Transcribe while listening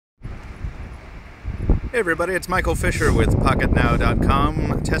Hey everybody, it's Michael Fisher with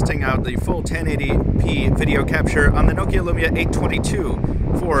PocketNow.com, testing out the full 1080p video capture on the Nokia Lumia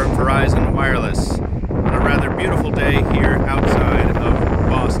 822 for Verizon Wireless on a rather beautiful day here outside of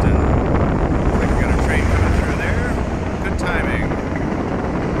Boston. Looks like we got a train coming through there. Good timing.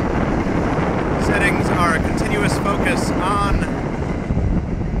 Settings are continuous focus on,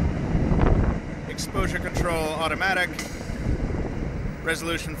 exposure control automatic,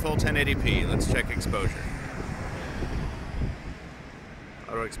 resolution full 1080p. Let's check exposure.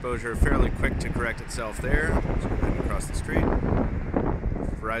 Auto exposure fairly quick to correct itself there. Let's go ahead and cross the street.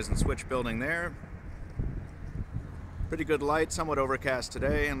 Verizon switch building there. Pretty good light, somewhat overcast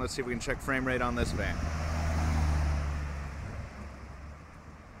today, and let's see if we can check frame rate on this van.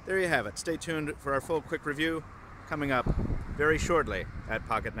 There you have it. Stay tuned for our full quick review coming up very shortly at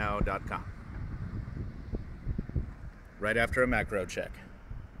PocketNow.com. Right after a macro check.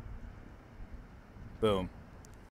 Boom.